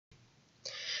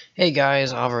Hey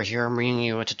guys, Auver here. I'm bringing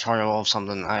you a tutorial of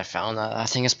something I found that I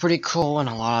think is pretty cool and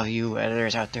a lot of you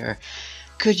editors out there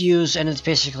could use, and it's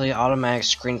basically automatic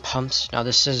screen pumps. Now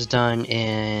this is done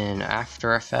in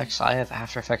After Effects. I have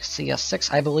After Effects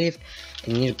CS6, I believe,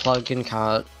 and you need a plugin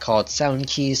called Sound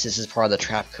Keys. This is part of the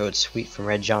Trapcode suite from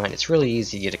Red Giant. It's really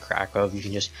easy to get a crack of. You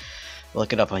can just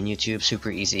look it up on YouTube, super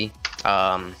easy.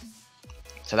 So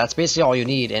that's basically all you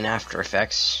need in After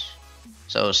Effects.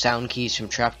 So Sound Keys from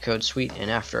Trapcode suite in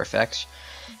After Effects,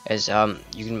 as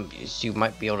you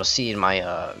might be able to see in my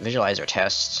visualizer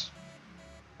tests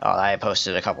that I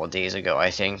posted a couple of days ago.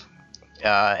 I think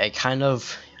it kind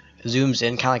of zooms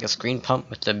in, kind of like a screen pump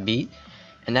with the beat,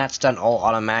 and that's done all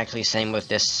automatically. Same with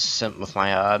this, with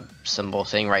my symbol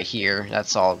thing right here.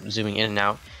 That's all zooming in and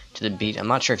out to the beat. I'm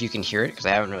not sure if you can hear it because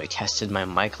I haven't really tested my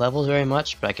mic levels very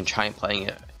much, but I can try playing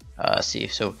it, see.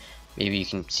 So maybe you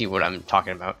can see what I'm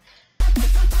talking about.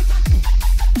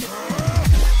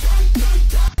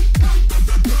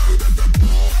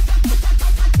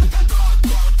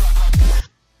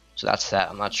 So that's that.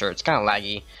 I'm not sure. It's kind of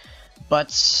laggy, but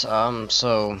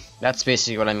so that's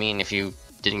basically what I mean. If you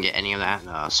didn't get any of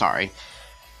that, sorry.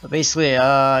 But basically,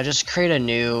 just create a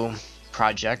new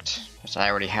project, which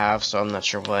I already have. So I'm not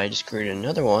sure why I just created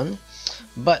another one.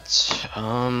 But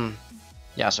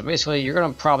yeah. So basically, you're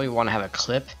gonna probably want to have a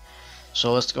clip.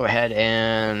 So let's go ahead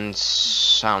and,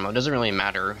 I don't know, it doesn't really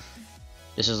matter.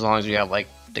 Just as long as you have like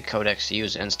the codecs to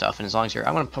use and stuff, and as long as I'm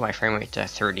gonna put my frame rate to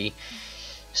 30.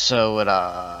 So it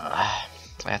I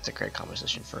have to create a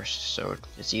composition first, so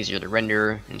it's easier to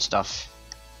render and stuff.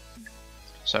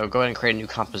 So go ahead and create a new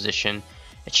composition.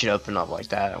 It should open up like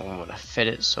that. I want to fit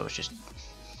it so it's just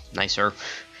nicer.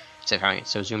 Instead of having it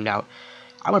so zoomed out.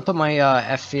 I'm gonna put my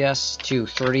FPS to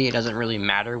 30. It doesn't really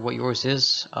matter what yours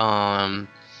is.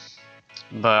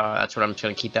 But that's what I'm just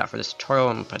going to keep that for this tutorial.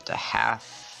 I'm going to put it to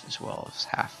half as well as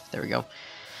half. There we go.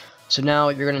 So now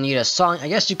you're going to need a song. I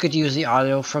guess you could use the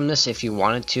audio from this if you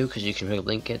wanted to, because you can really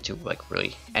link it to like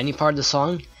really any part of the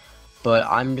song. But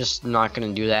I'm just not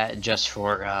going to do that just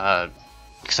for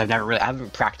because I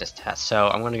haven't practiced that. So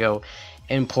I'm going to go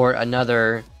import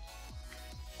another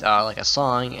like a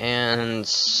song, and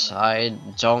I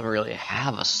don't really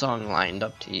have a song lined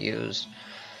up to use.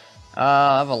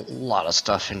 I have a lot of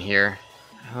stuff in here.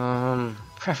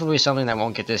 Preferably something that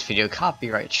won't get this video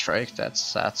copyright strike.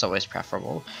 That's always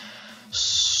preferable.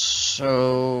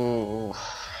 So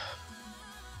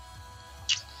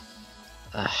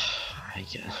I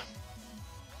guess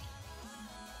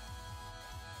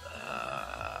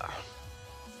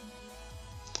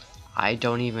I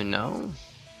don't even know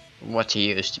what to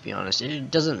use, to be honest. It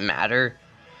doesn't matter,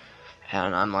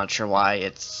 and I'm not sure why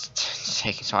it's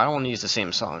taking. So I don't want to use the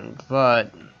same song,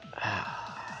 but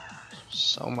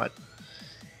so much.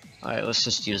 Alright, let's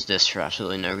just use this for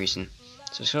absolutely no reason.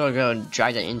 So it's gonna go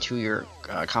drag that into your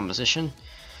composition.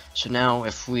 So now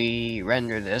if we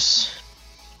render this,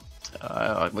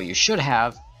 what you should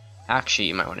have, actually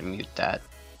you might want to mute that,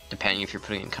 depending if you're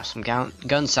putting in custom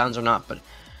gun sounds or not, but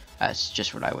that's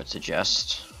just what I would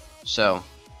suggest. So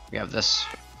we have this.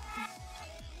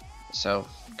 So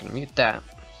I'm gonna mute that.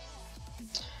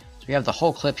 So we have the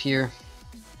whole clip here.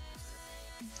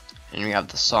 And we have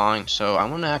the song, so I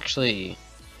want to actually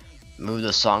move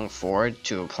the song forward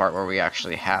to a part where we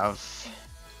actually have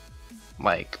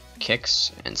like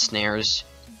kicks and snares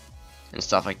and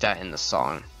stuff like that in the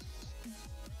song.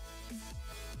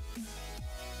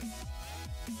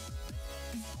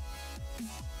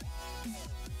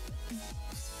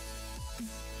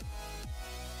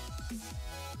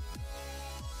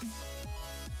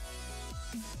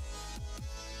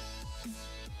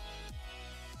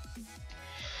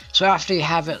 So after you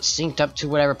have it synced up to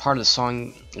whatever part of the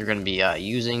song you're going to be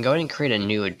using, go ahead and create a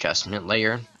new adjustment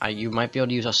layer. You might be able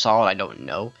to use a solid, I don't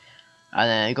know. And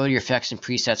then go to your effects and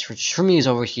presets, which for me is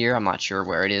over here. I'm not sure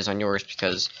where it is on yours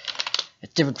because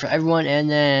it's different for everyone. And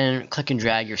then click and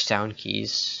drag your sound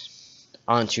keys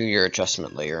onto your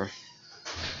adjustment layer.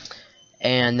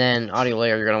 And then audio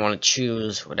layer, you're going to want to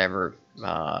choose whatever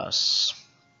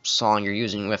song you're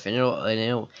using with, and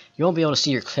you won't be able to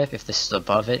see your clip if this is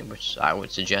above it, which I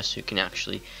would suggest you can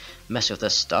actually mess with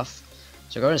this stuff.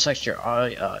 So go ahead and select your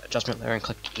adjustment layer and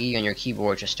click E on your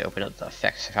keyboard just to open up the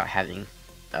effects without having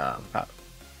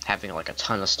like a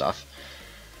ton of stuff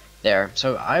there.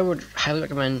 So I would highly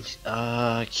recommend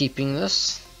keeping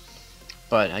this,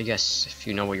 but I guess if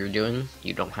you know what you're doing,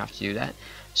 you don't have to do that.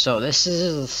 So this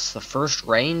is the first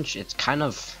range. It's kind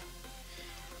of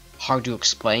hard to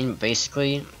explain, but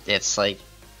basically it's like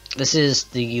this is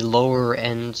the lower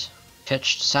end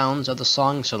pitched sounds of the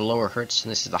song, so the lower hertz,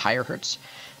 and this is the higher hertz.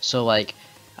 So like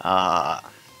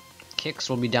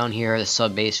kicks will be down here, the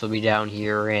sub bass will be down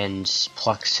here, and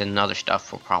plucks and other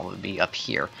stuff will probably be up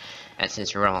here. And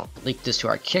since we're gonna link this to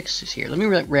our kicks here, let me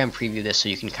RAM preview this so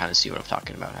you can kind of see what I'm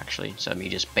talking about actually, instead of me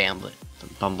just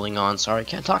bumbling on. Sorry, I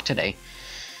can't talk today.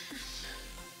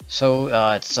 So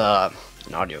it's an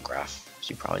audio graph, as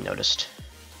you probably noticed.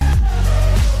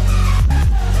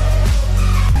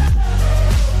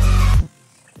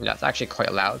 That's actually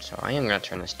quite loud, so I am going to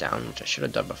turn this down, which I should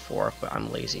have done before, but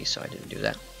I'm lazy, so I didn't do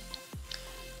that.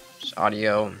 Just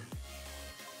audio.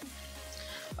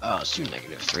 Let's do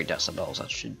 -3 decibels.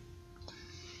 That should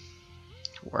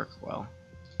work well.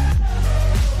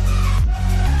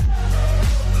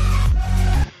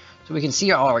 So we can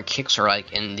see all our kicks are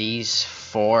like in these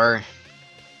 4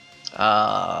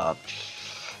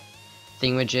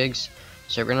 thingamajigs.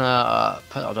 So we're gonna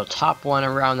put the top one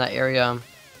around that area.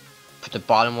 Put the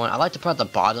bottom one. I like to put at the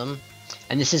bottom,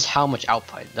 and this is how much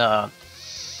output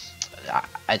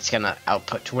it's gonna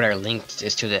output to whatever linked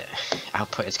is to the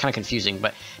output. It's kind of confusing,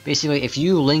 but basically, if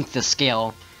you link the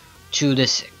scale to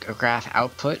this graph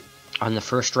output on the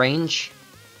first range,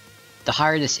 the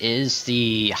higher this is,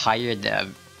 the higher the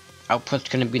output's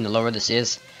gonna be, and the lower this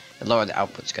is, the lower the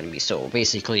output's gonna be. So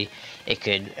basically, it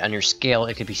could, on your scale,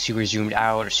 it could be super zoomed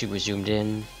out or super zoomed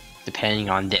in, depending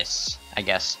on this, I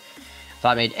guess. If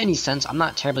that made any sense. I'm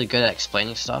not terribly good at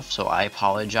explaining stuff, so I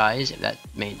apologize if that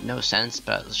made no sense,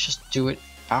 but let's just do it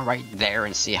about right there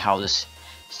and see how this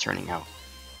is turning out.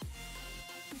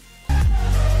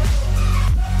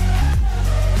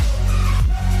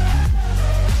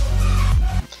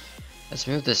 Let's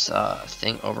move this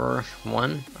thing over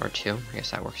 1 or 2, I guess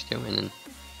that works too, and then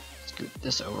scoot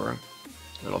this over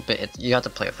a little bit. You have to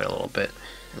play with it a little bit.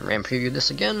 And RAM preview this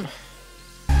again.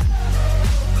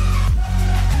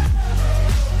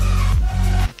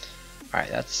 Alright,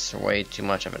 that's way too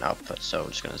much of an output, so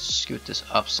I'm just going to scoot this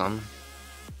up some.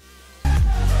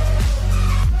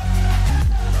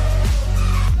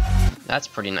 That's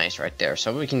pretty nice right there,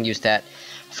 so we can use that.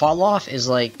 Fall off is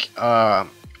like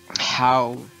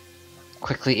how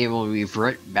quickly it will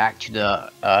revert back to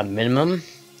the minimum,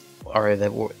 or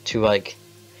to like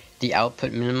the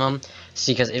output minimum.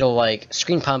 See, because it'll like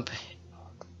screen pump,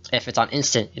 if it's on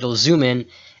instant, it'll zoom in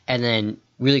and then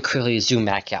really quickly zoom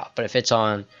back out. But if it's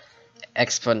on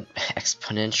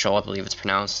exponential, I believe it's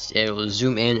pronounced, it will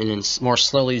zoom in and then more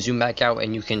slowly zoom back out,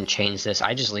 and you can change this.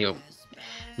 I just leave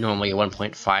normally a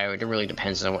 1.5. It really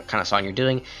depends on what kind of song you're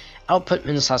doing. Output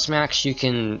min/max, you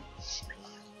can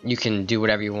do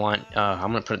whatever you want.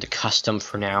 I'm gonna put it to custom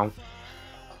for now.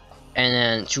 And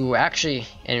then to actually,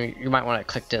 and you might want to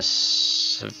click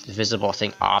this visible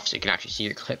thing off so you can actually see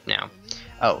your clip now.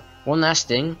 Oh, one last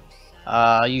thing.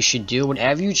 You should do,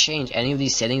 whenever you change any of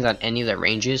these settings on any of the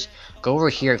ranges, go over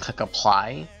here and click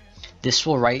apply. This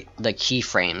will write the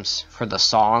keyframes for the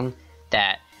song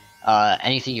that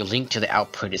anything you link to the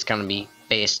output is going to be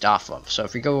based off of. So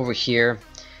if we go over here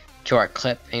to our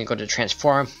clip and go to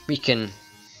transform, I can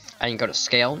go to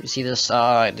scale. You see this,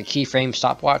 the keyframe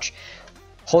stopwatch.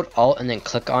 Hold Alt and then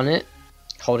click on it,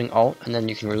 holding Alt, and then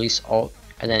you can release Alt,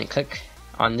 and then click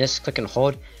on this, click and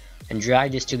hold, and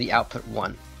drag this to the output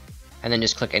 1. And then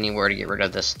just click anywhere to get rid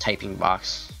of this typing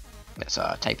box that's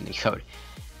typing the code.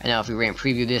 And now if we RAM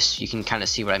preview this, you can kind of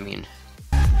see what I mean.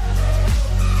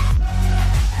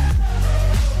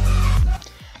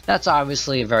 That's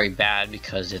obviously very bad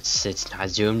because it's not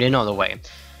zoomed in all the way.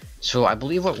 So I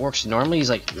believe what works normally is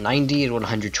like 90 to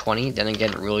 120. Then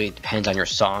again, it really depends on your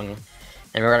song.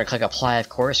 And we're going to click apply, of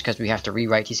course, because we have to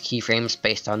rewrite these keyframes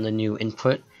based on the new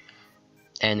input.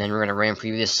 And then we're going to RAM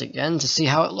preview this again to see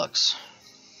how it looks.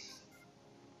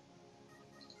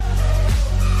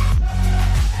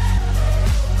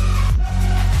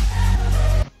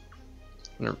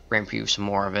 I'm going to RAM preview some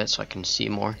more of it so I can see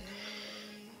more.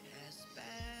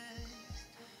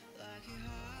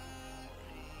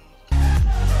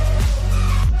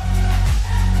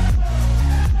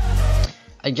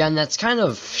 Again, that's kind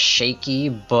of shaky,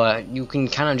 but you can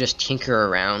kind of just tinker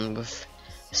around with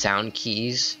sound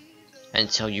keys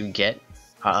until you get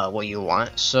what you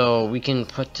want. So we can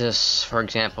put this, for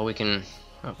example, we can,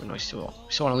 oh, no, we still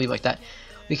want to leave like that.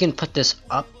 We can put this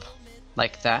up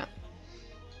like that.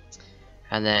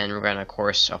 And then we're going to, of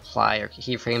course, apply our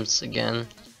keyframes again.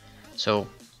 So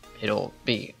they'll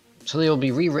be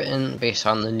rewritten based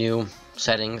on the new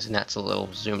settings, and that's a little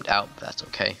zoomed out, but that's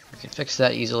okay. We can fix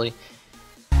that easily.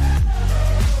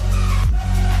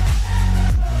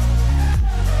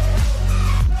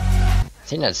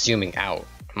 I think that's zooming out.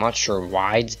 I'm not sure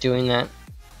why it's doing that.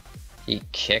 You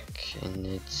kick, and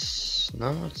it's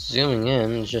zooming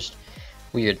in. It's just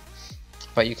weird.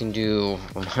 But you can do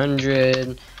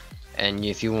 100. And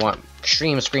if you want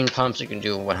extreme screen pumps, you can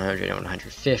do 100 and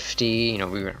 150. You know,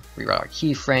 we reroute our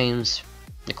keyframes,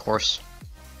 of course,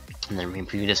 and then we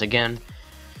preview this again.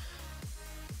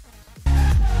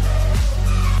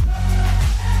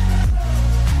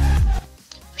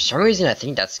 For some reason, I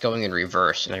think that's going in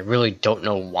reverse, and I really don't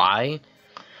know why.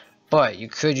 But you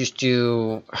could just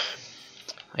do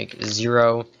like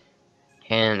 0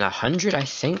 and 100, I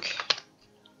think.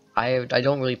 I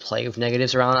don't really play with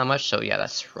negatives around that much, so yeah,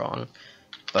 that's wrong.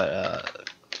 But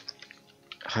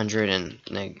 100 and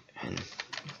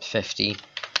 50.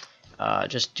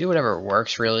 Just do whatever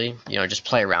works, really. You know, just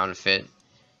play around with it.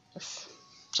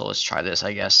 So let's try this,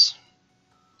 I guess.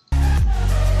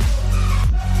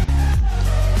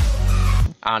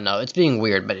 I don't know, it's being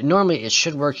weird, but normally it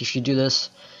should work if you do this.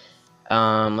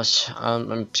 I'm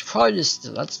probably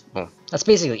just that's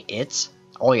basically it.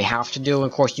 All you have to do.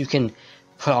 Of course, you can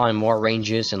put on more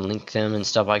ranges and link them and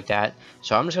stuff like that.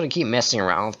 So I'm just gonna keep messing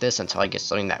around with this until I get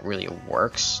something that really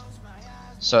works.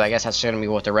 So I guess that's gonna be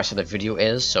what the rest of the video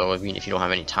is. So I mean, if you don't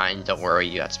have any time, don't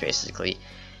worry. That's basically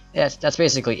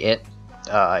it.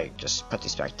 I just put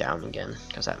these back down again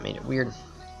because that made it weird.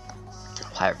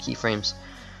 Apply our keyframes.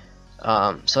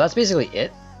 So that's basically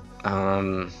it.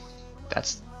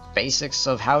 That's basics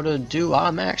of how to do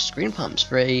automatic screen pumps.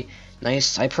 Very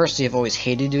nice. I personally have always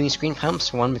hated doing screen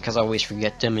pumps. One, because I always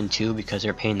forget them, and two, because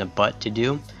they're a pain in the butt to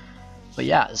do. But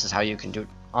yeah, this is how you can do it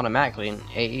automatically in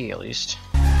AE, at least.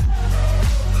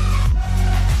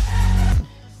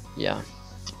 Yeah,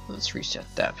 let's reset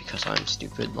that because I'm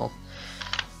stupid. Well,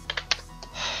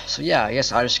 so yeah, I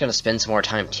guess I'm just gonna spend some more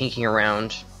time tinkering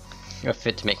around with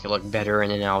it to make it look better,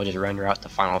 and then I'll just render out the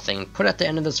final thing, put at the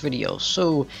end of this video.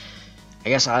 So I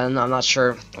guess I'm not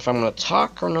sure if I'm going to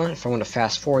talk or not, if I'm going to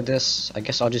fast forward this. I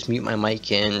guess I'll just mute my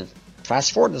mic and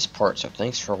fast forward this part. So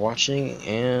thanks for watching,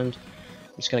 and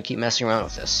I'm just going to keep messing around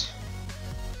with this.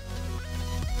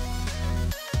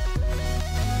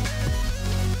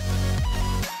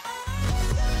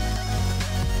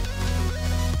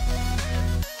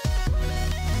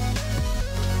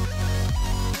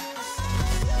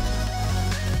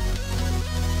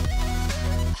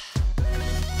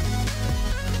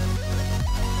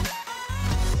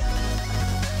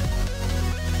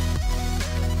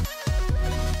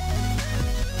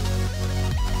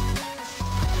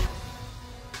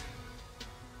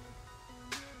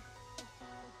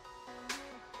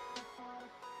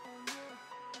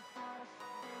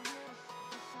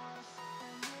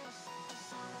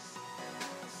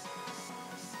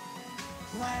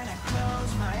 When I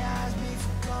close my eyes